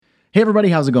Hey everybody,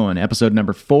 how's it going? Episode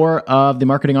number 4 of the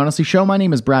Marketing Honestly Show. My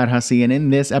name is Brad Hussey, and in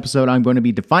this episode, I'm going to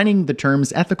be defining the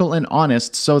terms ethical and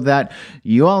honest so that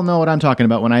you all know what I'm talking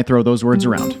about when I throw those words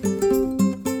around.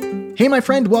 Hey my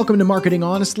friend, welcome to Marketing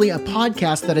Honestly, a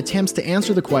podcast that attempts to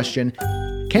answer the question,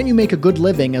 can you make a good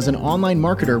living as an online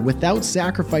marketer without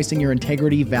sacrificing your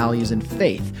integrity, values, and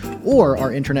faith? Or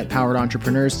are internet-powered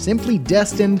entrepreneurs simply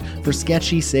destined for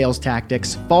sketchy sales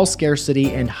tactics, false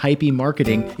scarcity, and hypey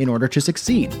marketing in order to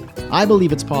succeed? I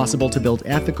believe it's possible to build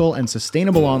ethical and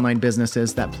sustainable online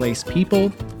businesses that place people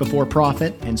before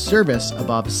profit and service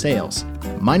above sales.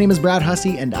 My name is Brad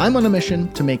Hussey, and I'm on a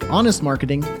mission to make honest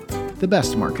marketing the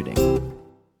best marketing.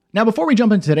 Now, before we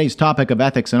jump into today's topic of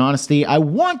ethics and honesty, I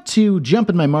want to jump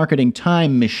in my marketing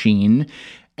time machine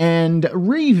and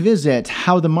revisit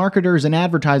how the marketers and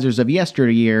advertisers of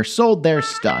yesteryear sold their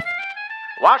stuff.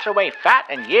 Wash away fat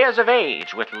and years of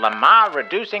age with Lamar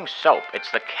Reducing Soap.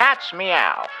 It's the cat's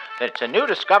meow. It's a new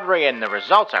discovery and the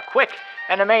results are quick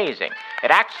and amazing.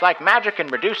 It acts like magic in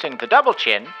reducing the double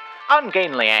chin,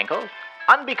 ungainly ankles,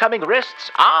 unbecoming wrists,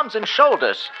 arms, and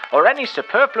shoulders, or any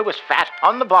superfluous fat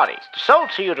on the body. Sold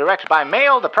to you direct by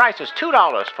mail, the price is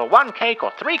 $2 for 1 cake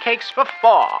or 3 cakes for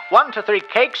 4. 1 to 3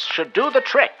 cakes should do the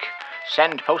trick.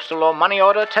 Send postal or money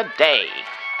order today.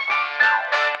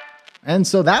 And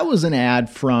so that was an ad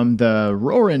from the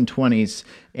Roaring 20s,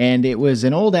 and it was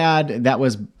an old ad that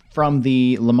was from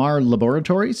the Lamar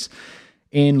Laboratories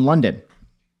in London.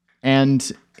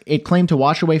 And it claimed to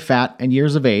wash away fat and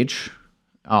years of age.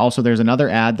 Also, there's another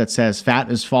ad that says fat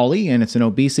is folly, and it's an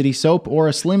obesity soap or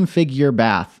a slim figure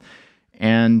bath.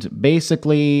 And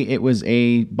basically, it was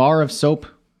a bar of soap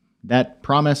that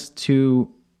promised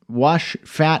to wash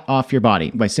fat off your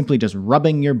body by simply just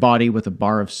rubbing your body with a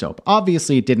bar of soap.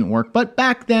 Obviously, it didn't work, but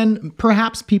back then,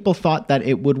 perhaps people thought that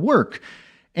it would work.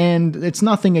 And it's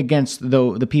nothing against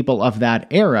the people of that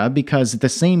era, because the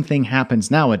same thing happens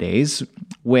nowadays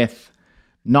with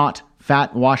not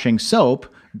fat washing soap,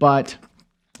 but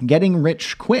getting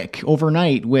rich quick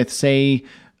overnight with, say,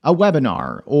 a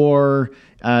webinar or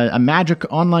a magic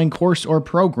online course or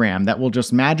program that will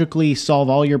just magically solve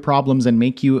all your problems and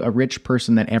make you a rich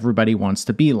person that everybody wants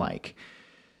to be like.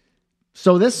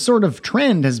 So this sort of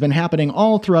trend has been happening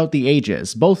all throughout the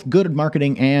ages, both good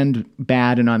marketing and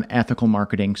bad and unethical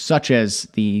marketing, such as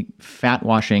the fat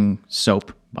washing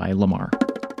soap by Lamar.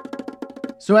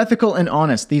 So ethical and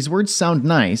honest, these words sound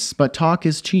nice, but talk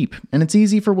is cheap, and it's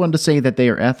easy for one to say that they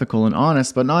are ethical and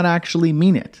honest, but not actually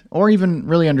mean it, or even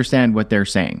really understand what they're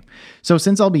saying. So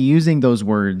since I'll be using those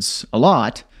words a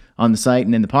lot on the site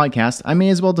and in the podcast, I may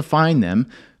as well define them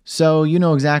so you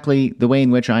know exactly the way in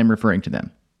which I'm referring to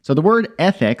them. So the word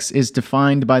ethics is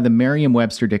defined by the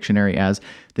Merriam-Webster dictionary as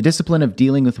the discipline of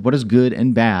dealing with what is good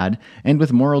and bad, and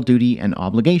with moral duty and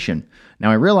obligation. Now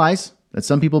I realize that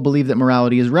some people believe that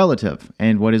morality is relative,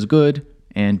 and what is good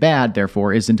and bad,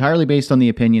 therefore, is entirely based on the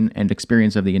opinion and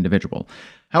experience of the individual.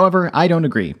 However, I don't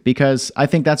agree, because I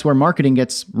think that's where marketing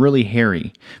gets really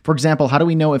hairy. For example, how do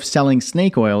we know if selling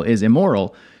snake oil is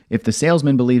immoral if the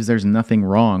salesman believes there's nothing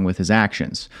wrong with his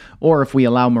actions? Or if we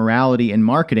allow morality in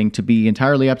marketing to be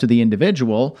entirely up to the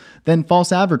individual, then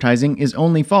false advertising is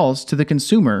only false to the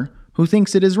consumer who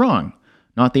thinks it is wrong,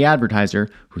 not the advertiser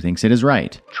who thinks it is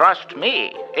right. Trust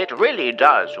me, it really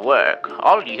does work.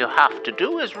 All you have to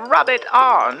do is rub it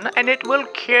on, and it will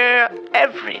cure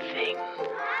everything.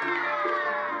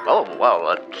 Oh,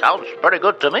 well, it sounds pretty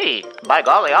good to me. By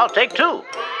golly, I'll take 2.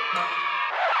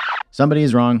 Somebody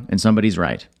is wrong and somebody's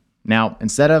right. Now,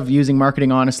 instead of using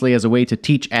marketing honestly as a way to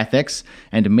teach ethics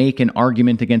and to make an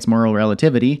argument against moral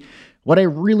relativity, what I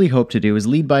really hope to do is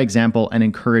lead by example and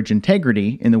encourage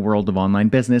integrity in the world of online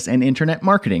business and internet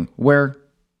marketing, where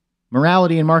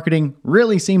morality in marketing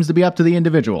really seems to be up to the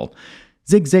individual.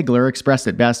 Zig Ziglar expressed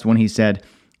it best when he said,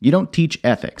 "You don't teach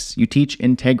ethics, you teach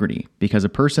integrity, because a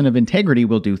person of integrity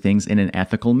will do things in an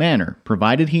ethical manner,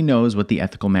 provided he knows what the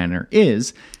ethical manner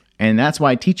is, and that's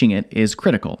why teaching it is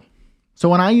critical." So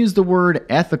when I use the word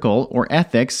ethical or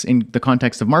ethics in the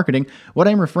context of marketing, what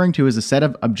I'm referring to is a set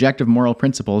of objective moral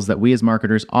principles that we as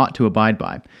marketers ought to abide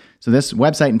by. So this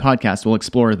website and podcast will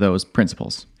explore those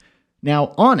principles.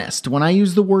 Now, honest, when I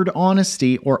use the word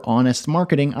honesty or honest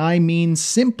marketing, I mean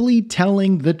simply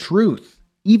telling the truth,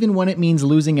 even when it means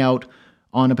losing out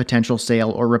on a potential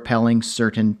sale or repelling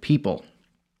certain people.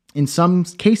 In some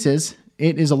cases,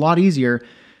 it is a lot easier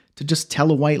to just tell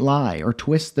a white lie or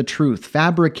twist the truth,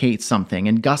 fabricate something,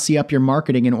 and gussy up your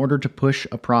marketing in order to push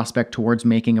a prospect towards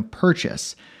making a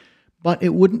purchase. But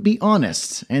it wouldn't be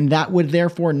honest, and that would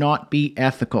therefore not be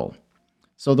ethical.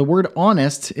 So the word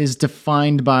honest is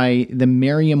defined by the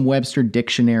Merriam-Webster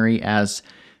dictionary as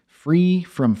free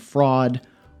from fraud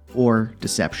or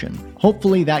deception.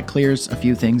 Hopefully that clears a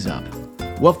few things up.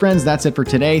 Well, friends, that's it for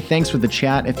today. Thanks for the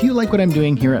chat. If you like what I'm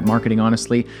doing here at Marketing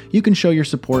Honestly, you can show your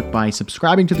support by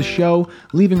subscribing to the show,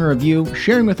 leaving a review,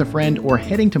 sharing with a friend, or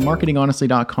heading to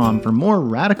marketinghonestly.com for more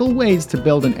radical ways to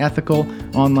build an ethical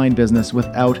online business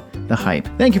without the hype.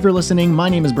 Thank you for listening. My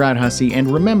name is Brad Hussey,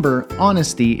 and remember,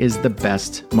 honesty is the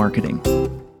best marketing.